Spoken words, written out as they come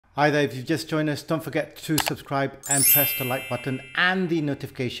Hi there, if you've just joined us, don't forget to subscribe and press the like button and the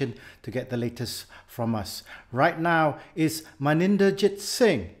notification to get the latest from us. Right now is Maninderjit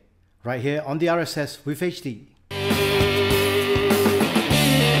Singh, right here on the RSS with HD.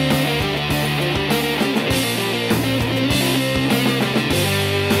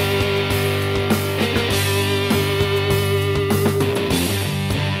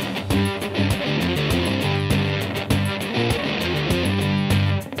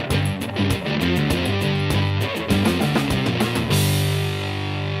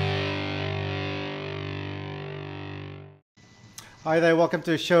 Hi there, welcome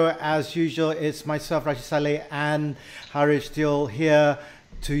to the show. As usual, it's myself, Rashid Salleh, and Haresh Deol here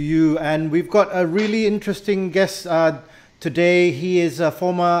to you. And we've got a really interesting guest today. He is a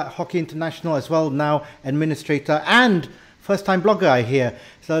former hockey international as well, now administrator and first-time blogger, I hear.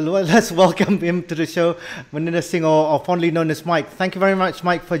 So let's welcome him to the show, Maninderjit Singh, or fondly known as Mike. Thank you very much,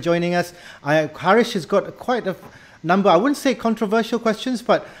 Mike, for joining us. Haresh has got quite a number, I wouldn't say controversial questions,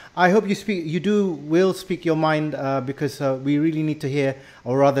 but I hope you will speak your mind because we really need to hear,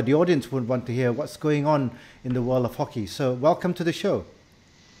 or rather the audience would want to hear what's going on in the world of hockey. So welcome to the show.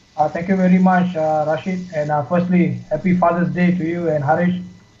 Thank you very much, Rashid. And firstly, happy Father's Day to you and Harish.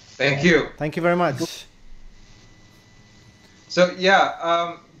 Thank you. Thank you very much. So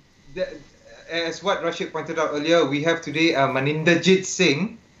yeah, as what Rashid pointed out earlier, we have today Maninderjit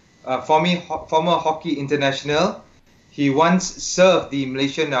Singh, former hockey international. He once served the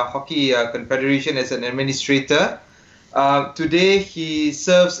Malaysian Hockey Confederation as an administrator. Today, he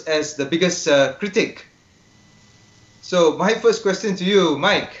serves as the biggest critic. So my first question to you,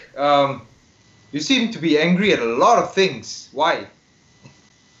 Mike, you seem to be angry at a lot of things. Why?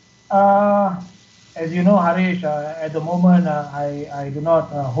 As you know, Harish, at the moment, I do not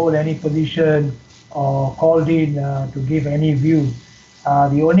hold any position or called in to give any view.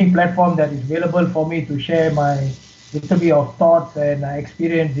 The only platform that is available for me to share my little bit of thoughts and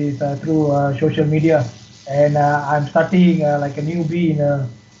experiences through social media, and I'm studying like a newbie in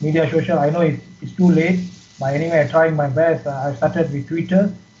media social. I know it's too late, but anyway, I'm trying my best. I started with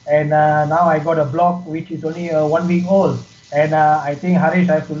Twitter, and now I got a blog which is only 1 week old. And I think, Harish,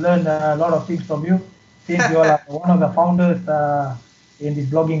 I have to learn a lot of things from you, since you are one of the founders in this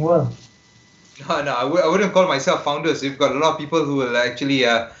blogging world. No, I wouldn't call myself founders. We've got a lot of people who will actually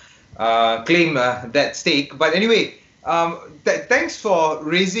claim that stake. But anyway, thanks for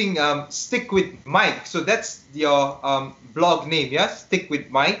raising Stick with Mike. So that's your blog name, yeah? Stick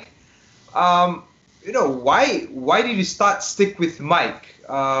with Mike. Why did you start Stick with Mike?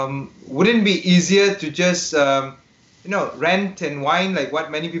 Wouldn't it be easier to just rant and whine like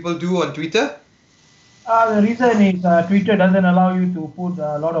what many people do on Twitter? The reason is Twitter doesn't allow you to put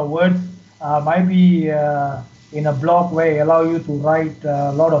a lot of words. Might be in a blog where it allow you to write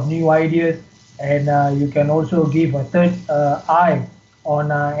a lot of new ideas, and you can also give a third eye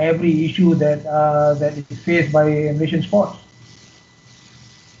on every issue that is faced by Malaysian sports.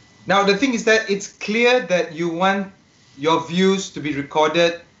 Now the thing is that it's clear that you want your views to be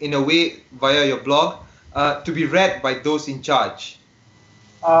recorded in a way via your blog, to be read by those in charge.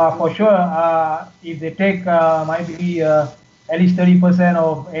 For sure, if they take maybe at least 30%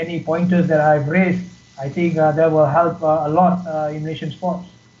 of any pointers that I've raised, I think that will help a lot in Malaysian sports.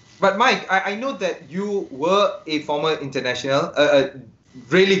 But Mike, I know that you were a former international, a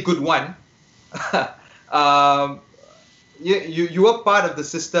really good one. You were part of the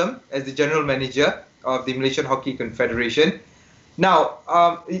system as the general manager of the Malaysian Hockey Confederation. Now,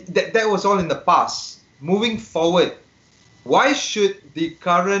 that was all in the past. Moving forward, why should the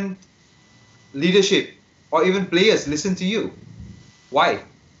current leadership or even players listen to you? Why?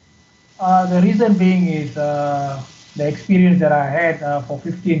 The reason being is the experience that I had for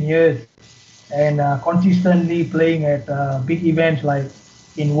 15 years and consistently playing at big events like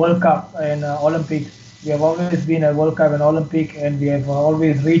in World Cup and Olympics. We have always been at World Cup and Olympic, and we have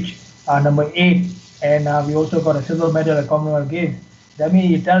always reached number 8, and we also got a silver medal at Commonwealth Games. That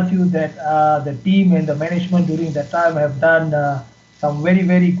means it tells you that the team and the management during that time have done some very,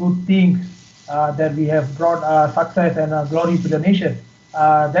 very good things that we have brought success and glory to the nation.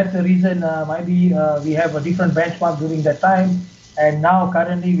 That's the reason maybe we have a different benchmark during that time, and now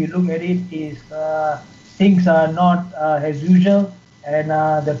currently we look at it is things are not as usual, and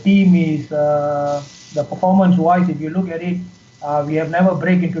the team is the performance-wise. If you look at it, we have never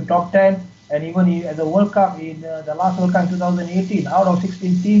break into top 10. And even at the World Cup, in the last World Cup in 2018, out of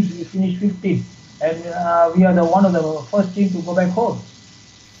 16 teams, we finished 15th. And we are one of the first teams to go back home.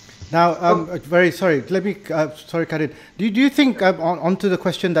 Now, very sorry. Let me, sorry, Karin. Do you think, onto the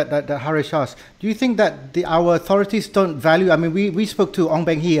question that Haresh asked, do you think that our authorities don't value, I mean, we spoke to Ong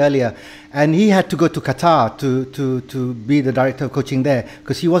Beng Hee earlier, and he had to go to Qatar to be the director of coaching there,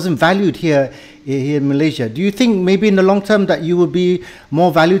 because he wasn't valued here in Malaysia. Do you think maybe in the long term that you will be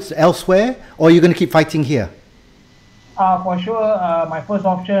more valued elsewhere, or are you going to keep fighting here? For sure, my first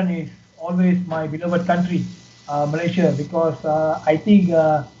option is always my beloved country, Malaysia, because I think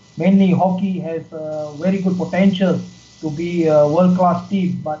mainly hockey has very good potential to be a world-class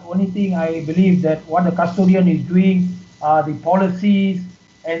team. But only thing I believe that what the custodian is doing, the policies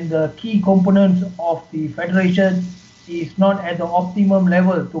and the key components of the federation is not at the optimum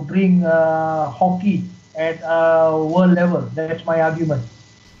level to bring hockey at world level. That's my argument.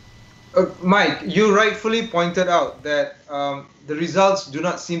 Mike, you rightfully pointed out that the results do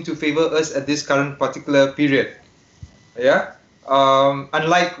not seem to favor us at this current particular period. Yeah?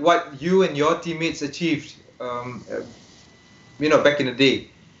 Unlike what you and your teammates achieved, back in the day,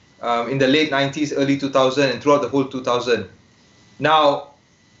 in the late 90s, early 2000, and throughout the whole 2000. Now,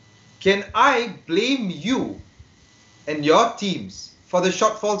 can I blame you and your teams for the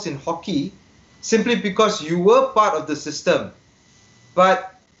shortfalls in hockey simply because you were part of the system? But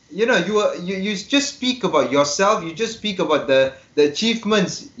you just speak about yourself. You just speak about the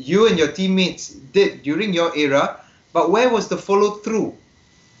achievements you and your teammates did during your era. But where was the follow-through?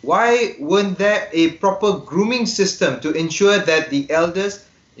 Why weren't there a proper grooming system to ensure that the elders,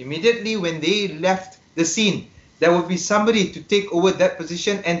 immediately when they left the scene, there would be somebody to take over that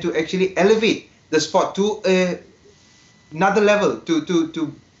position and to actually elevate the sport to another level?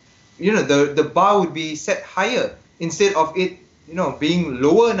 The bar would be set higher instead of it, being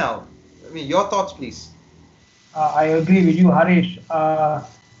lower now. I mean, your thoughts, please. I agree with you, Haresh.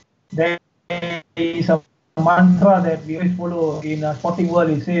 There is a mantra that we always follow in sporting world.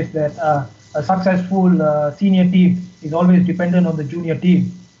 It says that a successful senior team is always dependent on the junior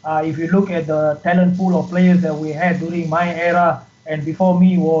team. If you look at the talent pool of players that we had during my era and before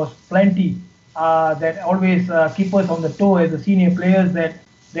me was plenty, that always keep us on the toe as the senior players, that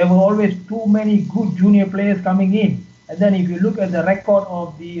there were always too many good junior players coming in. And then if you look at the record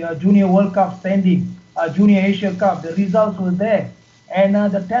of the Junior World Cup standing, Junior Asia Cup, the results were there. And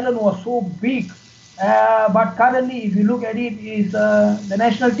the talent was so big. But currently, if you look at it, the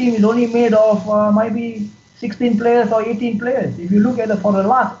national team is only made of maybe 16 players or 18 players. If you look at it for the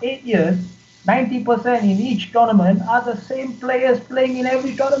last 8 years, 90% in each tournament are the same players playing in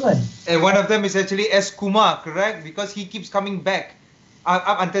every tournament. And one of them is actually S. Kumar, correct? Because he keeps coming back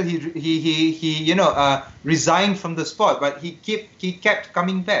up until he resigned from the sport, but he kept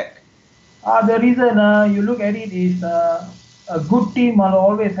coming back. The reason you look at it is a good team will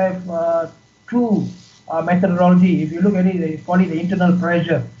always have true methodology. If you look at it, they call it the internal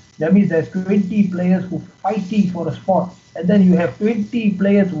pressure. That means there's 20 players who fighting for a spot, and then you have 20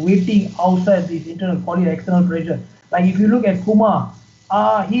 players waiting outside this internal, call it external pressure. Like if you look at Kumar,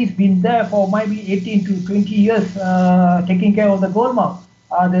 he's been there for maybe 18 to 20 years taking care of the goal mouth.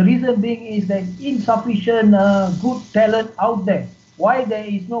 The reason being is that insufficient good talent out there. Why there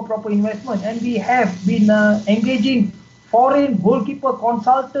is no proper investment? And we have been engaging foreign goalkeeper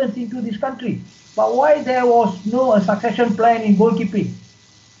consultants into this country. But why there was no succession plan in goalkeeping?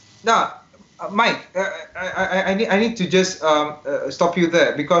 Now, Mike, I need to just stop you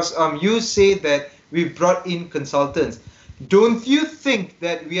there, because you say that we brought in consultants. Don't you think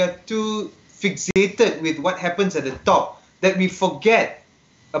that we are too fixated with what happens at the top, that we forget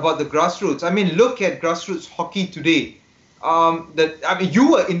about the grassroots? I mean, look at grassroots hockey today.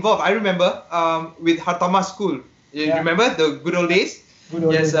 You were involved, I remember, with Hartama School. You remember the good old days?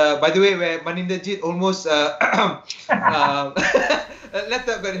 Yes, by the way, where Maninderjit almost let's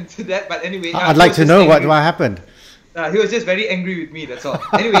not get into that, but anyway. I'd like to know what happened. He was just very angry with me, that's all.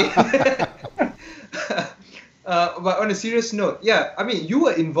 Anyway. But on a serious note, yeah, I mean, you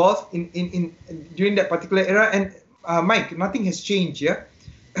were involved in during that particular era, and Mike, nothing has changed, yeah?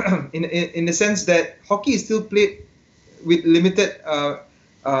 in the sense that hockey is still played with limited,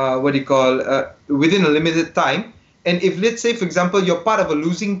 within a limited time. And if, let's say, for example, you're part of a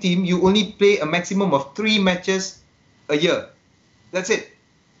losing team, you only play a maximum of 3 matches a year. That's it.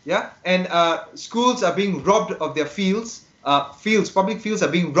 Yeah? And schools are being robbed of their fields. Public fields are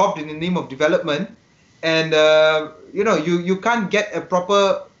being robbed in the name of development. And, you can't get a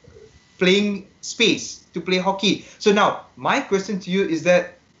proper playing space to play hockey. So now, my question to you is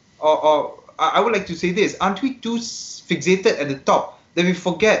that, or I would like to say this, aren't we too fixated at the top that we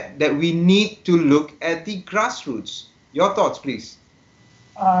forget that we need to look at the grassroots? Your thoughts, please.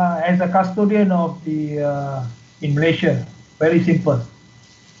 As a custodian of the in Malaysia, very simple.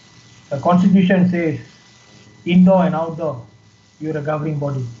 the constitution says indoor and outdoor, you're a governing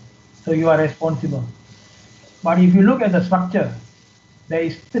body, so you are responsible. But if you look at the structure, there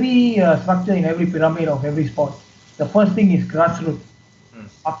is three structure in every pyramid of every sport. The first thing is grassroots.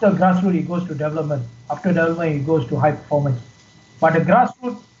 After grassroots, it goes to development. After development, it goes to high performance. But the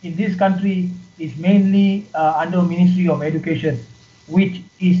grassroots in this country is mainly under Ministry of Education, which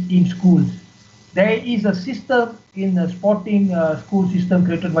is in schools. There is a system in the sporting school system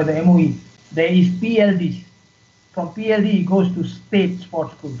created by the MOE. There is PLDs. From PLD, it goes to state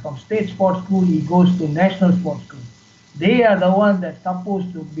sports school. From state sports school, it goes to national sports school. They are the ones that's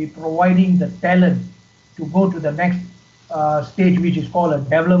supposed to be providing the talent to go to the next stage, which is called a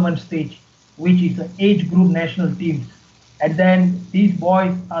development stage, which is the age group national teams. And then these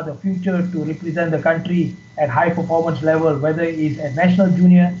boys are the future to represent the country at high performance level, whether it is at national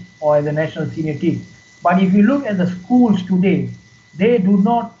junior or at the national senior team. But if you look at the schools today, they do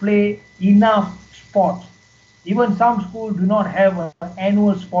not play enough sports. Even some schools do not have an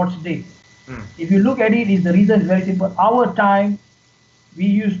annual sports day. If you look at it, the reason is very simple. Our time, we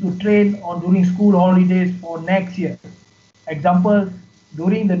used to train during school holidays for next year. Example,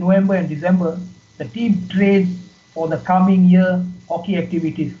 during the November and December, the team trains for the coming year hockey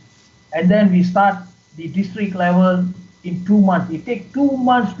activities. And then we start the district level in 2 months. It takes 2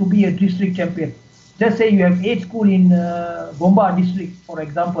 months to be a district champion. Just say you have 8 schools in Gombak district, for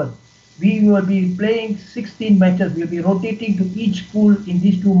example. We will be playing 16 matches. We'll be rotating to each school in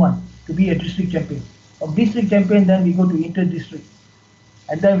these 2 months to be a district champion. From district champion, then we go to inter-district.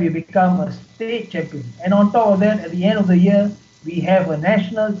 And then we become a state champion. And on top of that, at the end of the year, we have a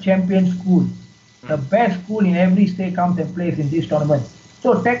national champion school. The best school in every state comes and plays in this tournament.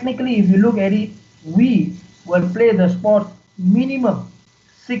 So technically, if you look at it, we will play the sport minimum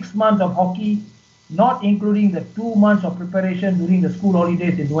 6 months of hockey, not including the 2 months of preparation during the school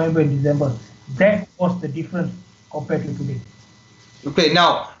holidays in November and December. That was the difference compared to today. Okay,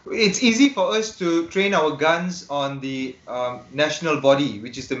 now it's easy for us to train our guns on the national body,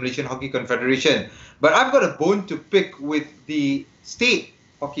 which is the Malaysian Hockey Confederation. But I've got a bone to pick with the state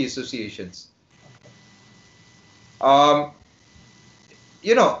hockey associations.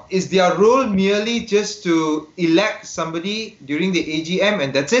 Is their role merely just to elect somebody during the AGM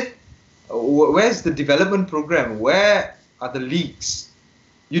and that's it? Where's the development program? Where are the leagues?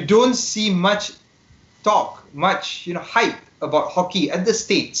 You don't see much talk, much hype about hockey at the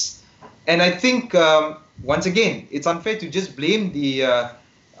states. And I think, once again, it's unfair to just blame the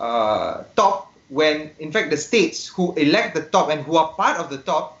top when, in fact, the states who elect the top and who are part of the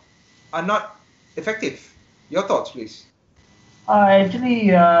top are not effective. Your thoughts, please. Actually,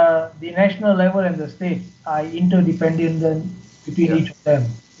 the national level and the state are interdependent between each of them.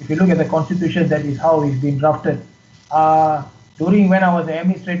 If you look at the constitution, that is how it's been drafted. During when I was an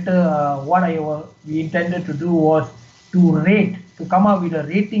administrator, what we intended to do was to come up with a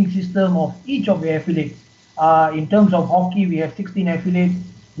rating system of each of the affiliates. In terms of hockey, we have 16 affiliates,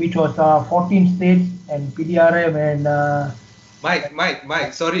 which was 14 states and PDRM and...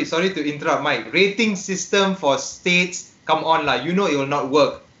 Mike, sorry to interrupt, Mike. Rating system for states, come on lah, it will not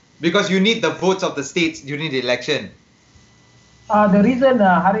work. Because you need the votes of the states during the election. The reason,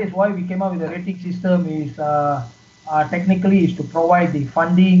 Haresh, why we came up with a rating system is technically is to provide the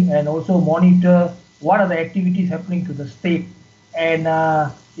funding and also monitor what are the activities happening to the state. And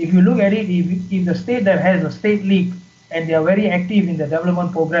if you look at it, if the state that has a state league and they are very active in the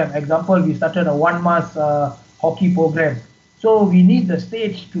development program, example, we started a 1 month hockey program. So we need the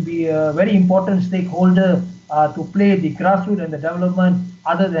states to be a very important stakeholder to play the grassroots and the development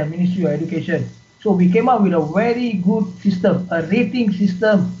other than Ministry of Education. So we came up with a very good system, a rating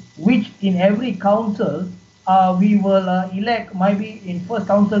system, which in every council, we will elect, maybe in first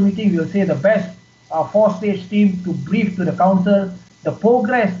council meeting, we will say the best 4-stage team to brief to the council the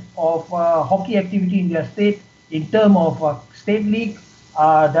progress of hockey activity in their state in terms of state league,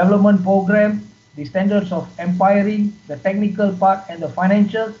 development program, the standards of umpiring, the technical part and the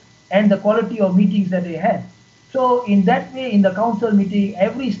financial, and the quality of meetings that they had. So in that way, in the council meeting,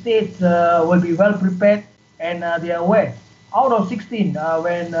 every state will be well prepared and they are aware. Out of 16,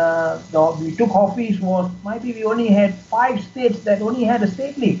 when we took office, maybe we only had 5 states that only had a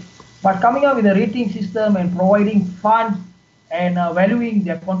state league. But coming up with a rating system and providing funds and valuing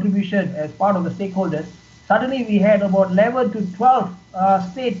their contribution as part of the stakeholders, suddenly we had about 11 to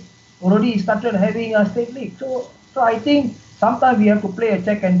 12 states already started having a state league. So I think sometimes we have to play a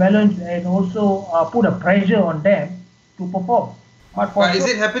check and balance and also put a pressure on them to perform. But is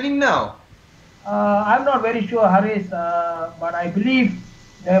it happening now? I'm not very sure, Haresh, but I believe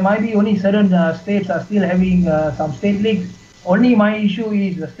there might be only certain states are still having some state leagues. Only my issue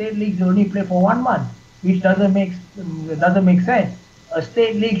is the state leagues only play for 1 month, which doesn't make sense. A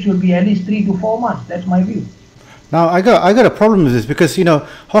state league should be at least 3 to 4 months. That's my view. Now I got a problem with this because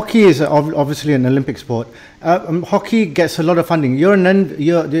hockey is obviously an Olympic sport. Hockey gets a lot of funding.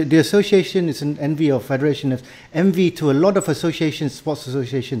 The association is an envy of federation, is envy to a lot of associations, sports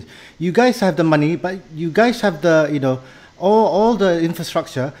associations. You guys have the money, but you guys have the all the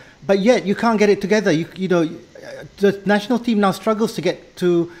infrastructure, but yet you can't get it together. The national team now struggles to get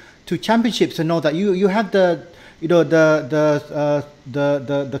to championships and all that. You have the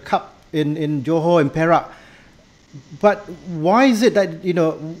cup in Johor and Perak. But why is it that,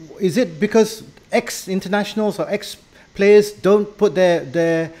 is it because ex-internationals or ex-players don't put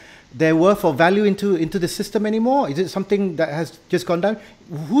their worth or value into the system anymore? Is it something that has just gone down?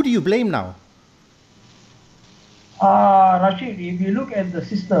 Who do you blame now? Rashid, if you look at the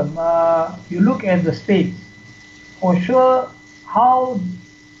system, you look at the states, for sure, how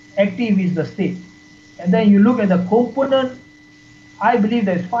active is the state? And then you look at the component. I believe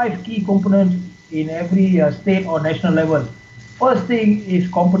there's 5 key components in every state or national level. First thing is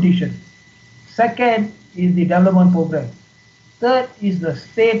competition. Second is the development program. Third is the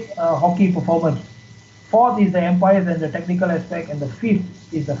state hockey performance. Fourth is the umpires and the technical aspect. And the fifth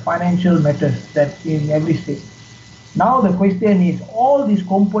is the financial matters that's in every state. Now the question is, all these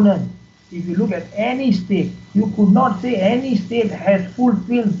components, if you look at any state, you could not say any state has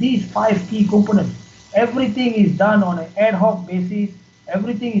fulfilled these 5 key components. Everything is done on an ad hoc basis.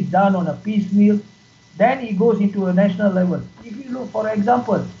 Everything is done on a piecemeal. Then it goes into a national level. If you look, for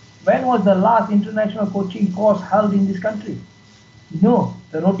example, when was the last international coaching course held in this country? No,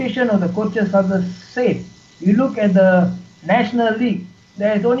 the rotation of the coaches are the same. You look at the National League,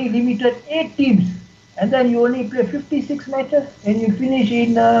 there is only limited 8 teams, and then you only play 56 matches, and you finish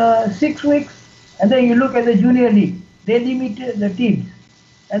in 6 weeks. And then you look at the Junior League, they limited the teams.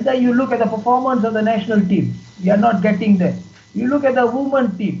 And then you look at the performance of the national team, you are not getting there. You look at the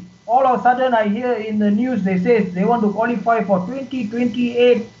women team, all of a sudden I hear in the news they say they want to qualify for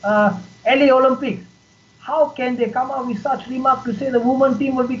 2028 LA Olympics. How can they come up with such remark to say the women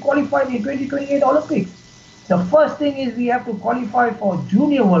team will be qualified in 2028 Olympics? The first thing is we have to qualify for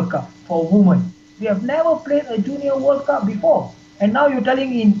Junior World Cup for women. We have never played a Junior World Cup before. And now you're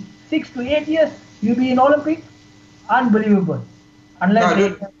telling in 6 to 8 years you'll be in Olympics? Unbelievable.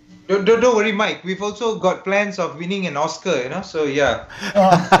 Unless Don't worry, Mike. We've also got plans of winning an Oscar, so yeah.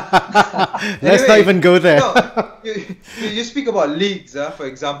 Let's not even go there. You speak about leagues, for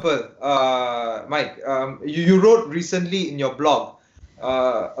example, Mike. You wrote recently in your blog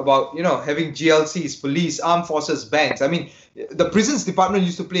about having GLCs, police, armed forces, banks. I mean, the prisons department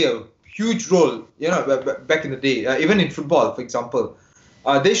used to play a huge role, back in the day. Even in football, for example,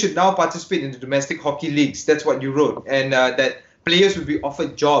 they should now participate in the domestic hockey leagues. That's what you wrote, and that players will be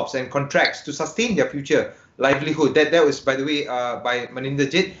offered jobs and contracts to sustain their future livelihood. That was, by the way, by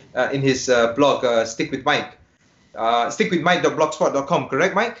Maninderjit in his blog, Stick with Mike. Stickwithmike.blogspot.com,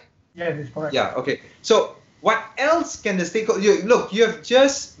 correct, Mike? Yes, it's correct. Yeah, okay. So what else can the stakeholders... Look, you have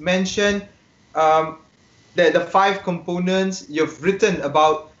just mentioned the 5 components. You've written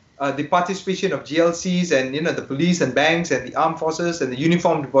about the participation of GLCs and the police and banks and the armed forces and the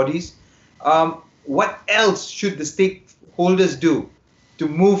uniformed bodies. What else should the stakeholders do to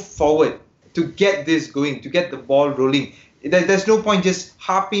move forward, to get this going, to get the ball rolling? There's no point just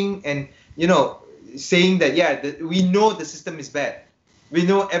harping and saying that we know the system is bad, we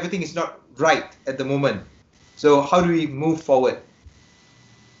know everything is not right at the moment. So how do we move forward?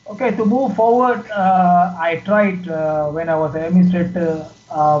 Okay, to move forward, I tried when I was an administrator.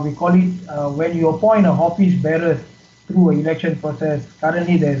 We call it when you appoint a office bearer through an election process.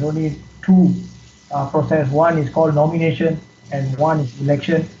 Currently, there's only 2 process. One is called nomination, and one is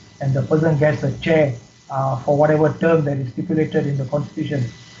election, and the person gets a chair for whatever term that is stipulated in the constitution.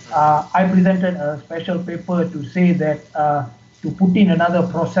 I presented a special paper to say that to put in another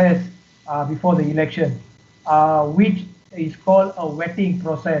process before the election, which is called a vetting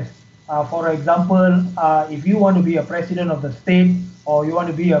process. For example, if you want to be a president of the state or you want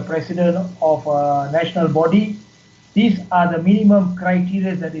to be a president of a national body, these are the minimum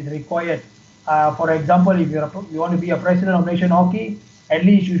criteria that is required. For example, if you want to be a president of nation hockey, at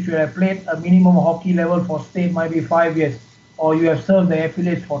least you should have played a minimum hockey level for state, might be 5 years, or you have served the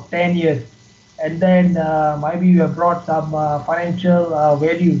affiliates for 10 years. And then maybe you have brought some financial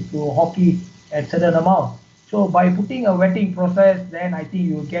value to hockey at certain amount. So by putting a vetting process, then I think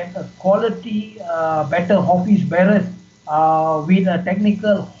you get a quality, better office bearers with a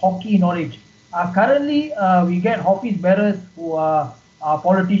technical hockey knowledge. Currently, we get office bearers who are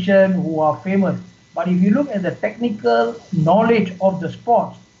politicians, who are famous. But if you look at the technical knowledge of the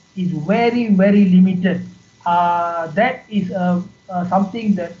sports, is very, very limited. That is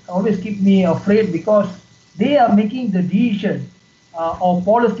something that always keeps me afraid, because they are making the decision or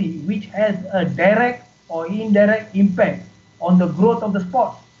policy which has a direct or indirect impact on the growth of the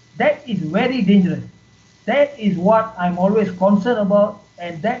sport. That is very dangerous. That is what I'm always concerned about,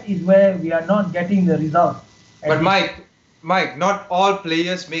 and that is where we are not getting the result. But Mike, not all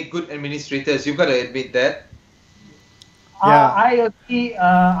players make good administrators. You've got to admit that. Yeah.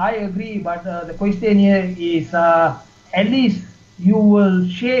 I agree, but the question here is at least you will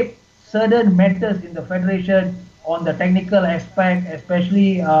shape certain matters in the federation on the technical aspect,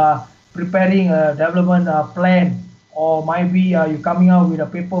 especially preparing a development plan, or maybe you coming out with a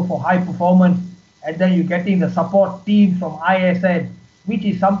paper for high performance, and then you're getting the support team from ISN, which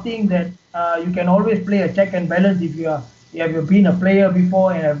is something that you can always play a check and balance if you have been a player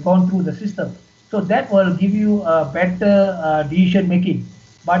before and have gone through the system. So that will give you a better decision making.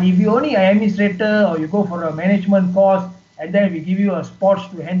 But if you only an administrator, or you go for a management course and then we give you a sports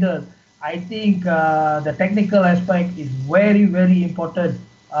to handle, I think the technical aspect is very, very important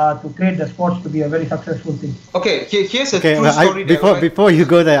to create the sports to be a very successful thing. Okay, here's a true story. Before you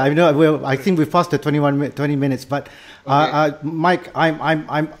go there, I think we passed the 20 minutes. But Mike,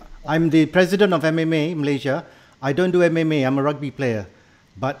 I'm the president of MMA Malaysia. I don't do MMA. I'm a rugby player.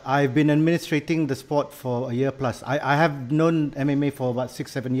 But I've been administrating the sport for a year plus. I have known MMA for about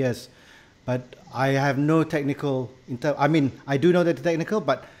 6-7 years, but I have no technical. I do know the technical,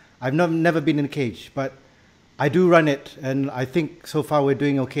 but I've never been in a cage. But I do run it, and I think so far we're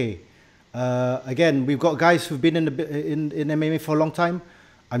doing okay. Again, we've got guys who've been in MMA for a long time.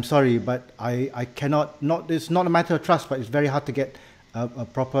 I'm sorry, but I cannot. It's not a matter of trust, but it's very hard to get a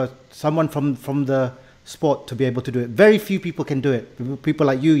proper someone from the sport to be able to do it. Very few people can do it. People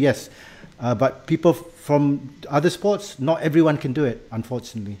like you, yes, but people from other sports, not everyone can do it,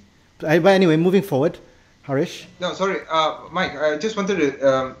 unfortunately. But anyway, moving forward, Haresh. No, sorry, Mike. I just wanted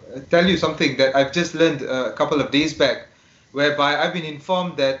to tell you something that I've just learned a couple of days back, whereby I've been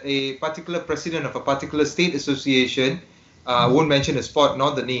informed that a particular president of a particular state association, won't mention the sport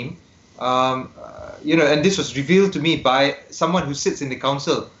nor the name, and this was revealed to me by someone who sits in the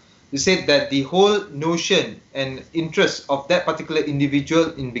council. They said that the whole notion and interest of that particular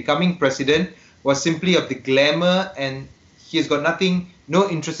individual in becoming president was simply of the glamour, and he has got no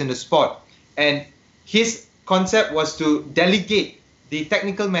interest in the sport. And his concept was to delegate the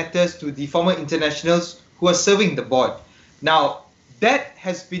technical matters to the former internationals who are serving the board. Now, that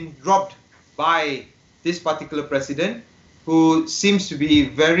has been dropped by this particular president, who seems to be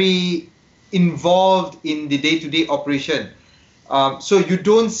very involved in the day-to-day operation. So you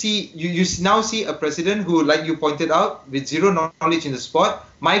now see a president who, like you pointed out, with zero knowledge in the sport,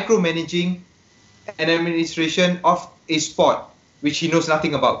 micromanaging an administration of a sport which he knows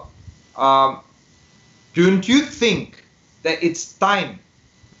nothing about. Don't you think that it's time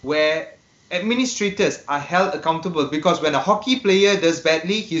where administrators are held accountable? Because when a hockey player does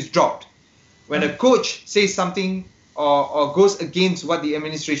badly, he's dropped. When a coach says something or goes against what the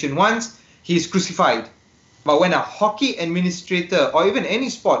administration wants, he's crucified. But when a hockey administrator, or even any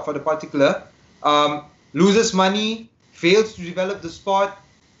sport for the particular, loses money, fails to develop the sport,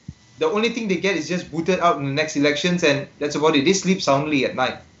 the only thing they get is just booted out in the next elections, and that's about it. They sleep soundly at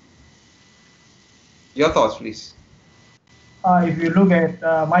night. Your thoughts, please. If you look at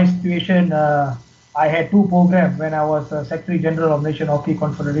my situation, I had two programs when I was Secretary General of Malaysian Hockey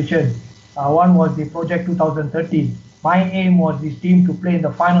Confederation. One was the Project 2013. My aim was this team to play in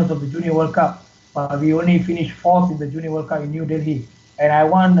the finals of the Junior World Cup. We only finished 4th in the Junior World Cup in New Delhi. And I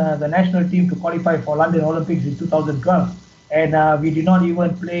want the national team to qualify for London Olympics in 2012. And we did not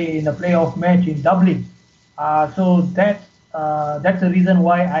even play in the playoff match in Dublin. So that's the reason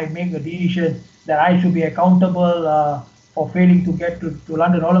why I make the decision that I should be accountable for failing to get to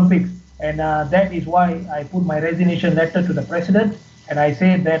London Olympics. And that is why I put my resignation letter to the president. And I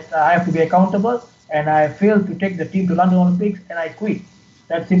said that I have to be accountable. And I failed to take the team to London Olympics, and I quit.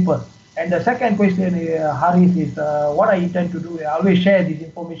 That's simple. And the second question, Haris, is what I intend to do. I always share this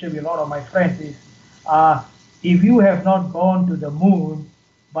information with a lot of my friends. Is if you have not gone to the moon,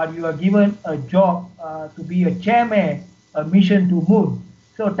 but you are given a job to be a chairman, a mission to moon.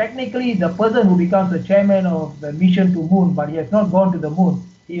 So technically, the person who becomes the chairman of the mission to moon, but he has not gone to the moon,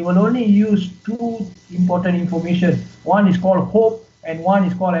 he will only use two important information. One is called hope, and one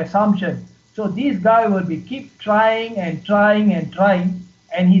is called assumption. So this guy will keep trying and trying and trying,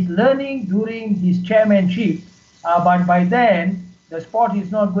 and he's learning during his chairmanship. But by then, the sport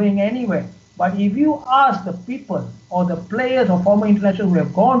is not going anywhere. But if you ask the people or the players or former internationals who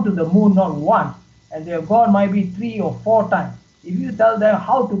have gone to the moon not once, and they have gone maybe 3 or 4 times. If you tell them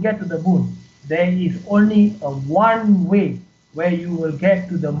how to get to the moon, there is only a one way where you will get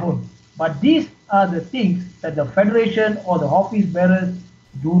to the moon. But these are the things that the federation or the office bearers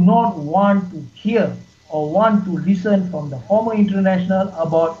do not want to hear or want to listen from the former international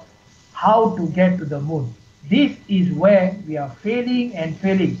about how to get to the moon. This is where we are failing and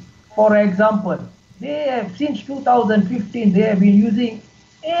failing. For example, they have since 2015 they have been using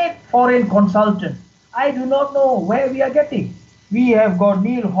 8 foreign consultants. I do not know where we are getting. We have got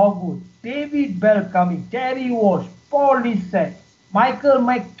Neil Hogwood, David Bell coming, Terry Walsh, Paul Lissette, Michael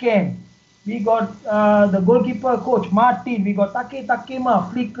McCann. We got the goalkeeper coach Martin. We got Take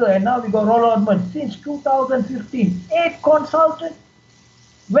Takema, Flicker, and now we got Roland Odman. Since 2015, 8 consultants.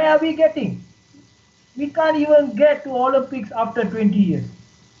 Where are we getting? We can't even get to Olympics after 20 years.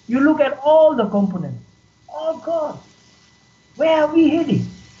 You look at all the components. Oh God, where are we heading?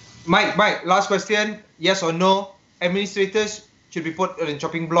 Mike, last question. Yes or no? Administrators should be put on a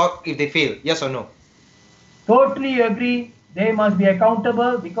chopping block if they fail. Yes or no? Totally agree. They must be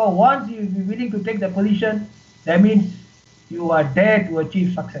accountable, because once you be willing to take the position, that means you are there to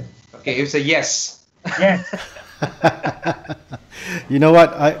achieve success. Okay, it's a yes. Yes. You know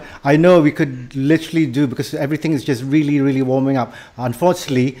what? I know we could literally do, because everything is just really, really warming up.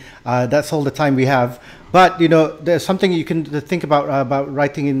 Unfortunately, that's all the time we have. But, you know, there's something you can think about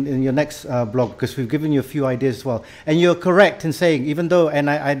writing in your next blog, because we've given you a few ideas as well. And you're correct in saying, even though, and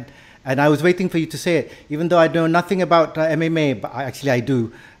I was waiting for you to say it, even though I know nothing about MMA, but I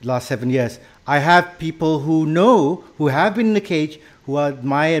do, the last 7 years, I have people who have been in the cage, who are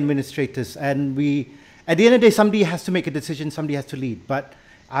my administrators, and at the end of the day, somebody has to make a decision, somebody has to lead. But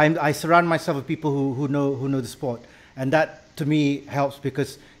I surround myself with people who know the sport, and that to me helps,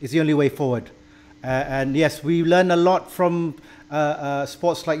 because it's the only way forward. And yes, we learn a lot from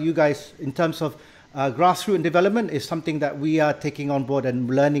sports like you guys in terms of grassroots development is something that we are taking on board and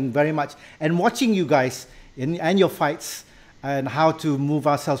learning very much, and watching you guys and your fights and how to move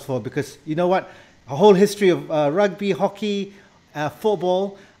ourselves forward. Because you know what, a whole history of rugby, hockey,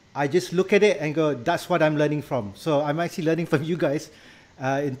 football, I just look at it and go, that's what I'm learning from. So I'm actually learning from you guys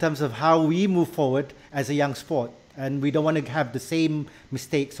in terms of how we move forward as a young sport. And we don't want to have the same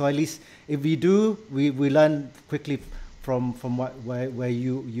mistakes. So at least if we do, we learn quickly from where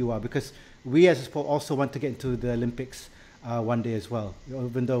you are. Because we as a sport also want to get into the Olympics one day as well.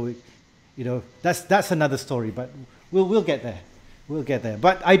 Even though, that's another story. But we'll get there. We'll get there.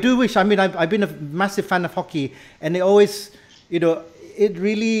 But I do wish, I've been a massive fan of hockey. And it always, it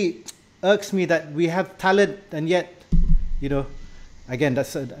really irks me that we have talent, and yet, again,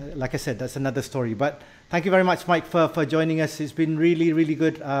 that's like I said, that's another story. But thank you very much, Mike, for joining us. It's been really, really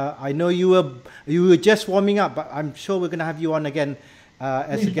good. I know you were just warming up, but I'm sure we're going to have you on again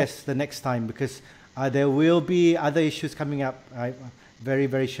as a guest the next time, because there will be other issues coming up. I'm very,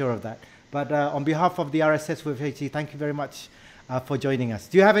 very sure of that. But on behalf of the RSS with HT, thank you very much for joining us.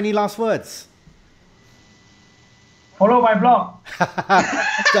 Do you have any last words? Follow my blog.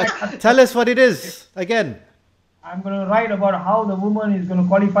 Tell us what it is again. I'm going to write about how the woman is going to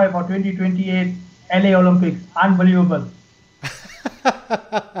qualify for 2028 LA Olympics. Unbelievable.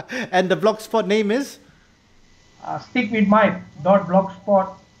 And the blogspot name is?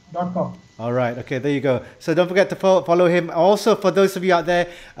 Stickwithmike.blogspot.com. All right. Okay, there you go. So don't forget to follow him. Also, for those of you out there,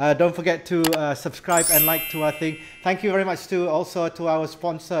 don't forget to subscribe and like to our thing. Thank you very much to our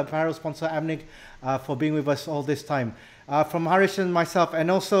sponsor, apparel sponsor, AMNIG, for being with us all this time. From Harish and myself,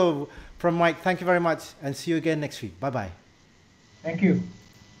 and also from Mike, thank you very much, and see you again next week. Bye-bye. Thank you.